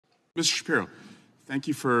Mr. Shapiro, thank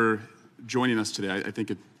you for joining us today. I think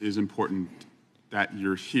it is important that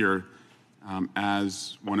you're here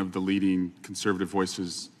as one of the leading conservative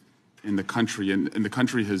voices in the country. And the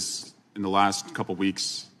country has, in the last couple of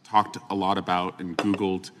weeks, talked a lot about and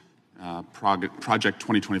Googled Project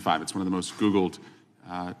 2025. It's one of the most Googled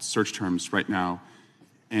search terms right now.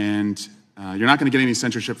 And you're not going to get any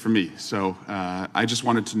censorship from me. So I just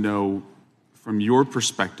wanted to know, from your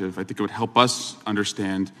perspective, I think it would help us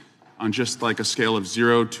understand, on just like a scale of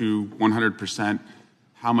 0 to 100%,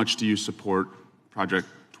 how much do you support Project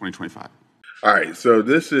 2025? All right, so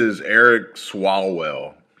this is Eric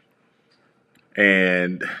Swalwell.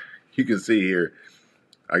 And you can see here,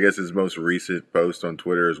 I guess his most recent post on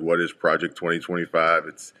Twitter is, what is Project 2025?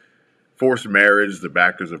 It's forced marriage. The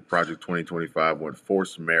backers of Project 2025 want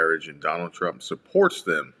forced marriage, and Donald Trump supports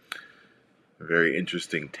them. A very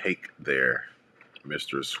interesting take there,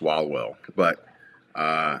 Mr. Swalwell. But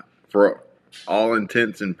for all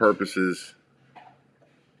intents and purposes,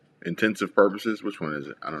 intensive purposes, which one is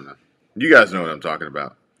it? I don't know. You guys know what I'm talking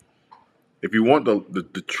about. If you want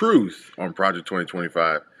the truth on Project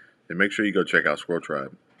 2025, then make sure you go check out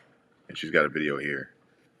SquirrelTribe. And she's got a video here.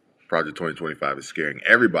 Project 2025 is scaring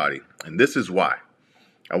everybody. And this is why.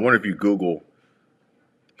 I wonder if you Google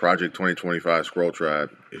Project 2025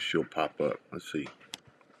 SquirrelTribe, if she'll pop up. Let's see.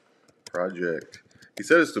 Project. He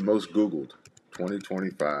said it's the most Googled.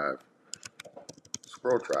 2025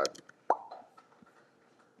 SquirrelTribe.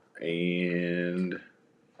 And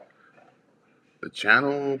the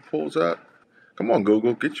channel pulls up. Come on,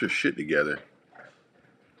 Google, get your shit together.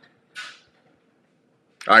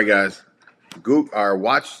 All right, guys,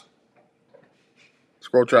 watch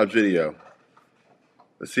SquirrelTribe's video.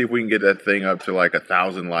 Let's see if we can get that thing up to like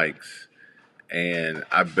 1,000 likes, and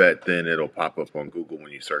I bet then it'll pop up on Google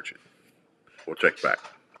when you search it. We'll check back.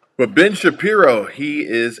 But Ben Shapiro, he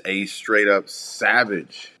is a straight up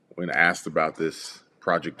savage when asked about this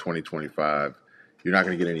Project 2025. You're not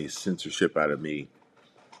going to get any censorship out of me.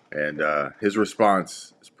 And his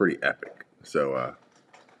response is pretty epic. So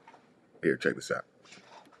here, check this out.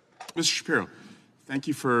 Mr. Shapiro, thank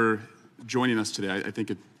you for joining us today. I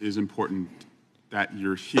think it is important that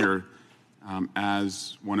you're here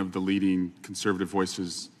as one of the leading conservative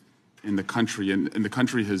voices in the country. And the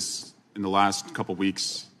country has, in the last couple of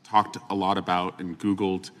weeks, talked a lot about and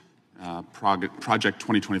Googled Project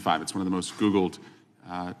 2025. It's one of the most Googled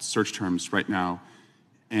search terms right now.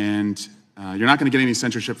 And you're not going to get any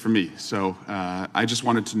censorship from me. So I just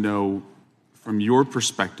wanted to know, from your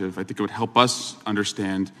perspective, I think it would help us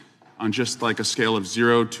understand, on just like a scale of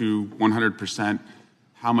 0 to 100%,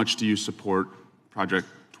 how much do you support Project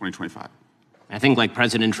 2025? I think, like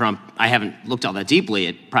President Trump, I haven't looked all that deeply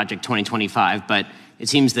at Project 2025, but it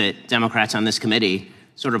seems that Democrats on this committee,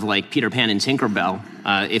 sort of like Peter Pan and Tinkerbell,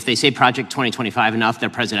 if they say Project 2025 enough, their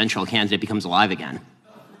presidential candidate becomes alive again.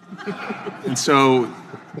 And so,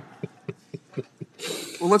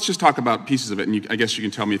 well, let's just talk about pieces of it, and I guess you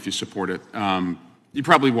can tell me if you support it. You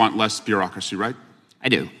probably want less bureaucracy, right? I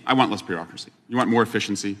do. I want less bureaucracy. You want more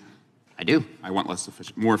efficiency? I do. I want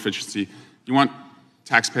more efficiency. You want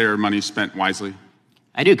taxpayer money spent wisely?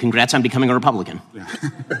 I do. Congrats on becoming a Republican. Yeah.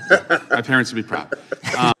 My parents would be proud.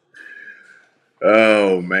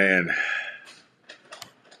 Oh, man.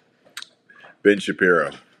 Ben Shapiro,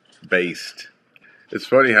 based. It's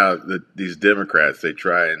funny how these Democrats, they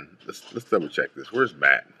try and, let's double check this. Where's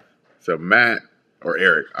Matt? So Matt, or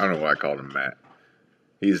Eric, I don't know why I called him Matt.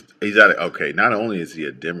 He's out of, okay, not only is he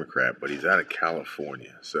a Democrat, but he's out of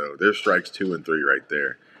California. So there's strikes 2 and 3 right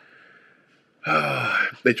there.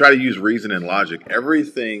 They try to use reason and logic.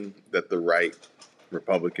 Everything that the right,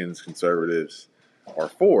 Republicans, conservatives, are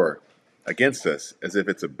for against us, as if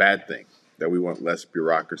it's a bad thing, that we want less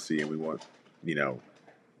bureaucracy and we want,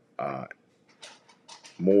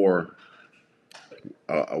 more,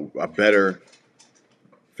 a better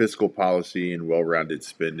fiscal policy and well-rounded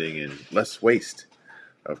spending and less waste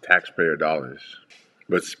of taxpayer dollars.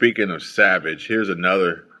 But speaking of savage, here's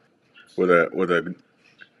another with a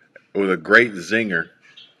great zinger.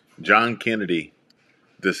 John Kennedy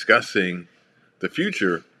discussing the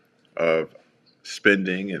future of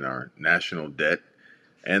spending and our national debt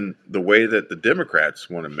and the way that the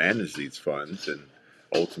Democrats want to manage these funds and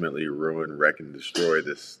ultimately ruin, wreck, and destroy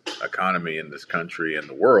this economy in this country and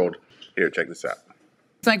the world. Here, check this out.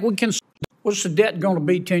 What's the debt going to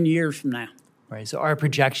be 10 years from now? Right, so our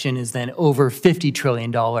projection is then over $50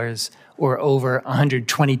 trillion, or over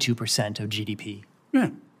 122% of GDP. Yeah.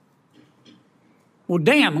 Well,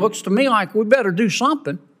 damn, looks to me like we better do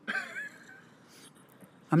something.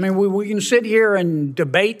 I mean, we can sit here and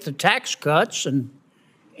debate the tax cuts and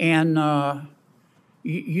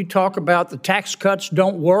You talk about the tax cuts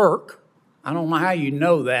don't work. I don't know how you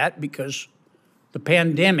know that because the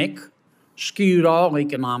pandemic skewed all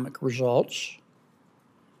economic results.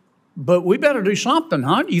 But we better do something,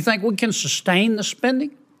 huh? Do you think we can sustain the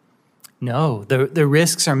spending? No, the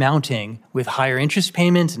risks are mounting with higher interest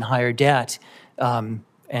payments and higher debt. And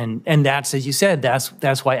that's, as you said,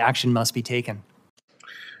 that's why action must be taken.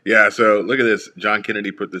 Yeah, so look at this. John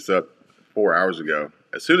Kennedy put this up 4 hours ago.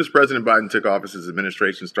 As soon as President Biden took office, his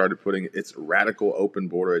administration started putting its radical open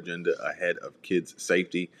border agenda ahead of kids'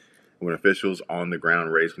 safety. When officials on the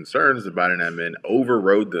ground raised concerns, the Biden admin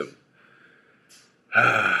overrode them.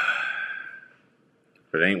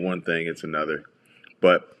 If it ain't one thing, it's another.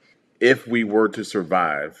 But if we were to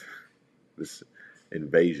survive this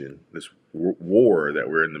invasion, this war that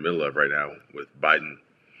we're in the middle of right now with Biden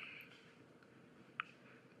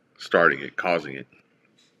starting it, causing it,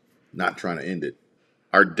 not trying to end it,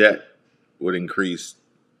 our debt would increase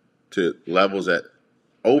to levels at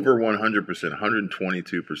over 100%,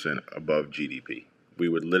 122% above GDP. We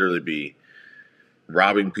would literally be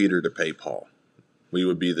robbing Peter to pay Paul. We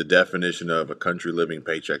would be the definition of a country living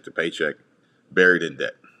paycheck to paycheck, buried in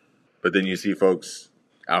debt. But then you see folks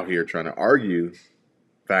out here trying to argue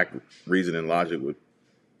fact, reason, and logic with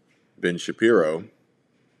Ben Shapiro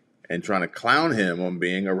and trying to clown him on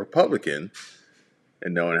being a Republican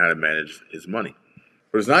and knowing how to manage his money.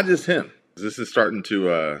 But it's not just him. This is starting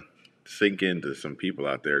to sink into some people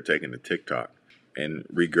out there taking to TikTok and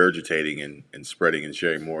regurgitating and spreading and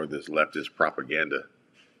sharing more of this leftist propaganda.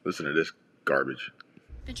 Listen to this garbage.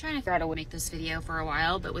 Been trying to figure out a way to make this video for a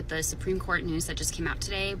while, but with the Supreme Court news that just came out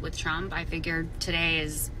today with Trump, I figured today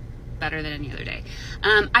is better than any other day.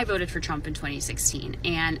 I voted for Trump in 2016,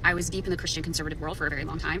 and I was deep in the Christian conservative world for a very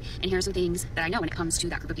long time, and here are some things that I know when it comes to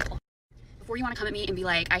that group of people. Before you want to come at me and be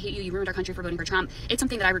like, I hate you, you ruined our country for voting for Trump, it's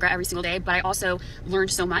something that I regret every single day, but I also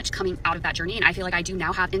learned so much coming out of that journey, and I feel like I do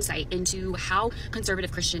now have insight into how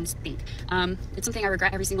conservative Christians think. It's something I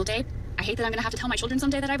regret every single day. I hate that I'm going to have to tell my children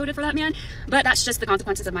someday that I voted for that man, but that's just the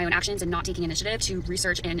consequences of my own actions and not taking initiative to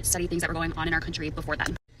research and study things that were going on in our country before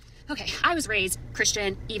then. Okay, I was raised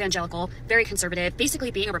Christian, evangelical, very conservative.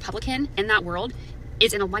 Basically, being a Republican in that world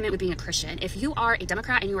is in alignment with being a Christian. If you are a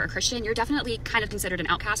Democrat and you are a Christian, you're definitely kind of considered an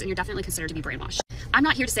outcast and you're definitely considered to be brainwashed. I'm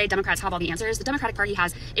not here to say Democrats have all the answers. The Democratic Party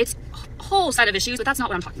has its whole set of issues, but that's not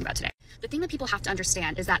what I'm talking about today. The thing that people have to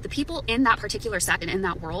understand is that the people in that particular sect and in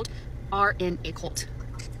that world are in a cult.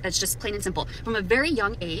 That's just plain and simple. From a very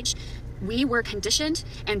young age, we were conditioned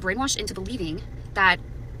and brainwashed into believing that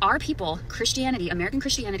our people, Christianity, American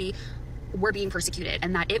Christianity, were being persecuted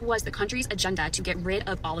and that it was the country's agenda to get rid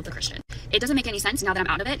of all of the Christians. It doesn't make any sense now that I'm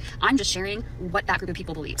out of it. I'm just sharing what that group of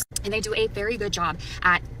people believes. And they do a very good job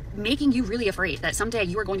at making you really afraid that someday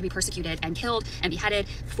you are going to be persecuted and killed and beheaded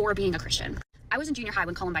for being a Christian. I was in junior high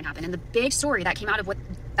when Columbine happened, and the big story that came out of what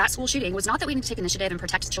that school shooting was not that we need to take initiative and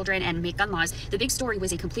protect children and make gun laws. The big story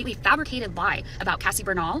was a completely fabricated lie about Cassie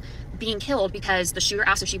Bernal being killed because the shooter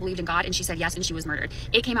asked if she believed in God and she said yes and she was murdered.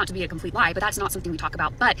 It came out to be a complete lie, but that's not something we talk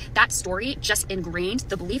about. But that story just ingrained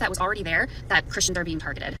the belief that was already there that Christians are being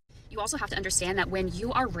targeted. You also have to understand that when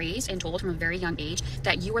you are raised and told from a very young age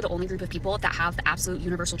that you are the only group of people that have the absolute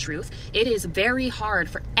universal truth, it is very hard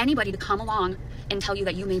for anybody to come along and tell you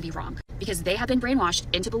that you may be wrong, because they have been brainwashed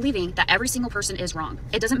into believing that every single person is wrong.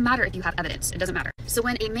 It doesn't matter if you have evidence. It doesn't matter. So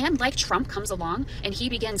when a man like Trump comes along and he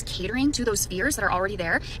begins catering to those fears that are already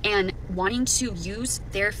there and wanting to use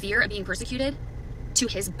their fear of being persecuted to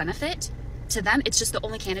his benefit, to them, it's just the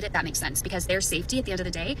only candidate that makes sense, because their safety at the end of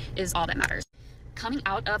the day is all that matters. Coming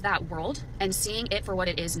out of that world and seeing it for what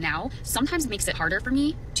it is now sometimes makes it harder for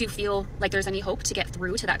me to feel like there's any hope to get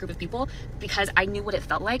through to that group of people, because I knew what it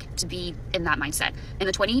felt like to be in that mindset. In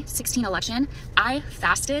the 2016 election, I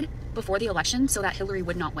fasted before the election so that Hillary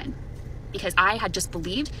would not win, because I had just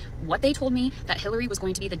believed what they told me, that Hillary was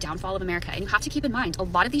going to be the downfall of America. And you have to keep in mind, a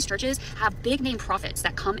lot of these churches have big name prophets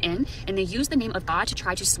that come in and they use the name of God to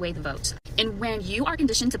try to sway the vote. And when you are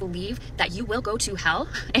conditioned to believe that you will go to hell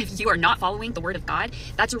if you are not following the word of God,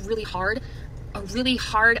 that's a really hard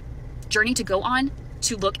journey to go on,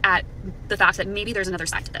 to look at the fact that maybe there's another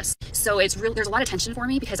side to this. So there's a lot of tension for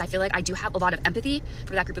me, because I feel like I do have a lot of empathy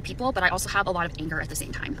for that group of people, but I also have a lot of anger at the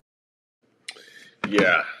same time.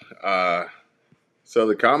 Yeah. So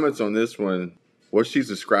the comments on this one, what she's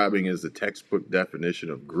describing is the textbook definition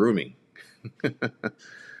of grooming.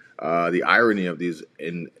 The irony of these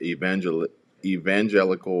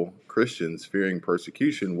evangelical Christians fearing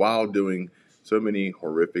persecution while doing so many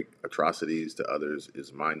horrific atrocities to others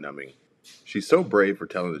is mind-numbing. She's so brave for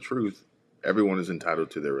telling the truth. Everyone is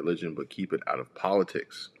entitled to their religion, but keep it out of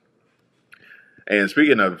politics. And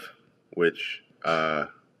speaking of which,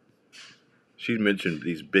 she mentioned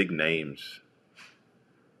these big names,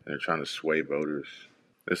 and they're trying to sway voters.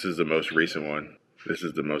 This is the most recent one.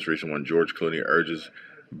 George Clooney urges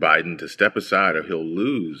Biden to step aside or he'll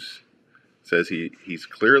lose. Says he's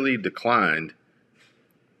clearly declined.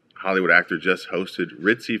 Hollywood actor just hosted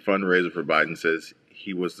ritzy fundraiser for Biden. Says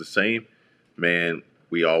he was the same man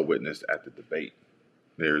we all witnessed at the debate.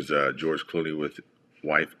 There's George Clooney with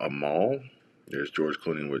wife Amal. There's George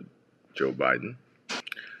Clooney with Joe Biden.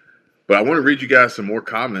 But I want to read you guys some more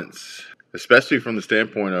comments, especially from the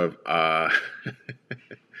standpoint of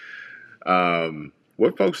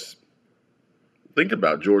what folks think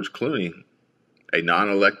about George Clooney, a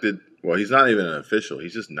non-elected, well, he's not even an official.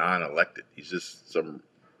 He's just non-elected. He's just some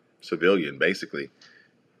civilian, basically,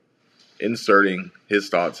 inserting his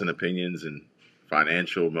thoughts and opinions and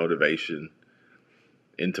financial motivation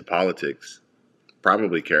into politics,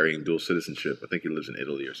 probably carrying dual citizenship. I think he lives in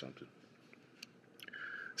Italy or something.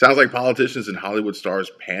 Sounds like politicians and Hollywood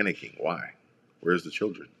stars panicking. Why? Where's the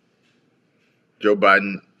children? Joe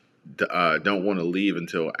Biden don't want to leave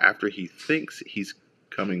until after he thinks he's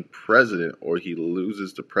coming president or he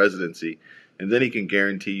loses the presidency, and then he can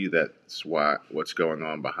guarantee you that's what's going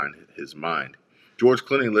on behind his mind. George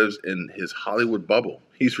Clooney lives in his Hollywood bubble.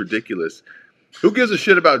 He's ridiculous. Who gives a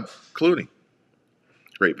shit about Clooney?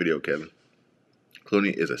 Great video, Kevin.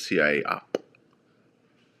 Clooney is a CIA op.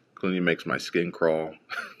 Clooney makes my skin crawl.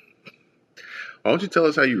 Why don't you tell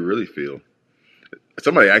us how you really feel?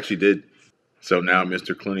 Somebody actually did. So now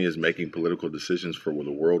Mr. Clooney is making political decisions for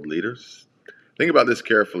the world leaders? Think about this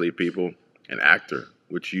carefully, people. An actor,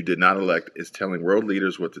 which you did not elect, is telling world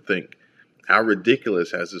leaders what to think. How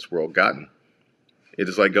ridiculous has this world gotten? It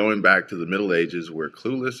is like going back to the Middle Ages where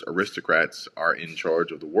clueless aristocrats are in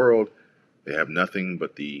charge of the world. They have nothing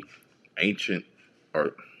but the ancient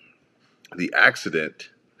or the accident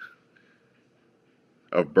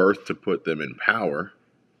of birth to put them in power.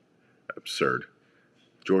 Absurd.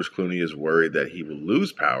 George Clooney is worried that he will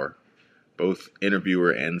lose power. Both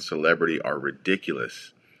interviewer and celebrity are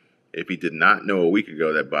ridiculous. If he did not know a week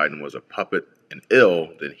ago that Biden was a puppet and ill,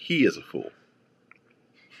 then he is a fool.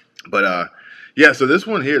 But yeah, so this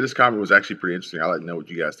one here, this comment was actually pretty interesting. I'd like to know what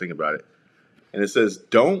you guys think about it. And it says,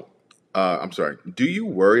 do you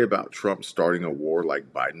worry about Trump starting a war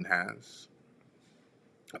like Biden has?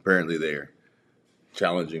 Apparently they're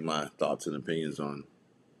challenging my thoughts and opinions on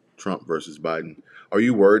Trump versus Biden. Are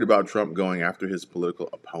you worried about Trump going after his political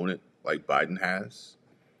opponent like Biden has?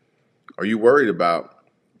 Are you worried about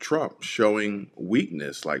Trump showing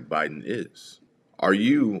weakness like Biden is? Are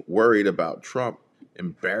you worried about Trump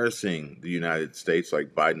embarrassing the United States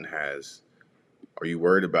like Biden has? Are you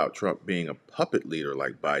worried about Trump being a puppet leader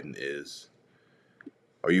like Biden is?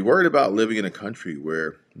 Are you worried about living in a country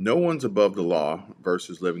where no one's above the law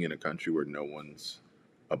versus living in a country where no one's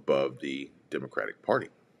above the Democratic Party?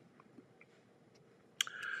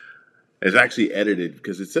 It's actually edited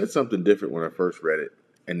because it said something different when I first read it.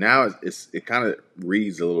 And now it kind of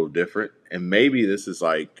reads a little different. And maybe this is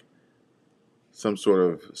like some sort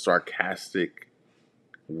of sarcastic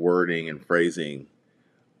wording and phrasing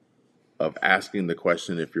of asking the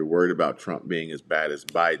question if you're worried about Trump being as bad as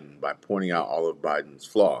Biden by pointing out all of Biden's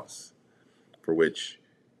flaws, for which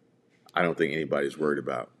I don't think anybody's worried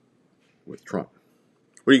about with Trump.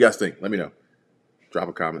 What do you guys think? Let me know. Drop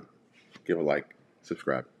a comment, give a like,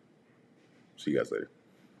 subscribe. See you guys later.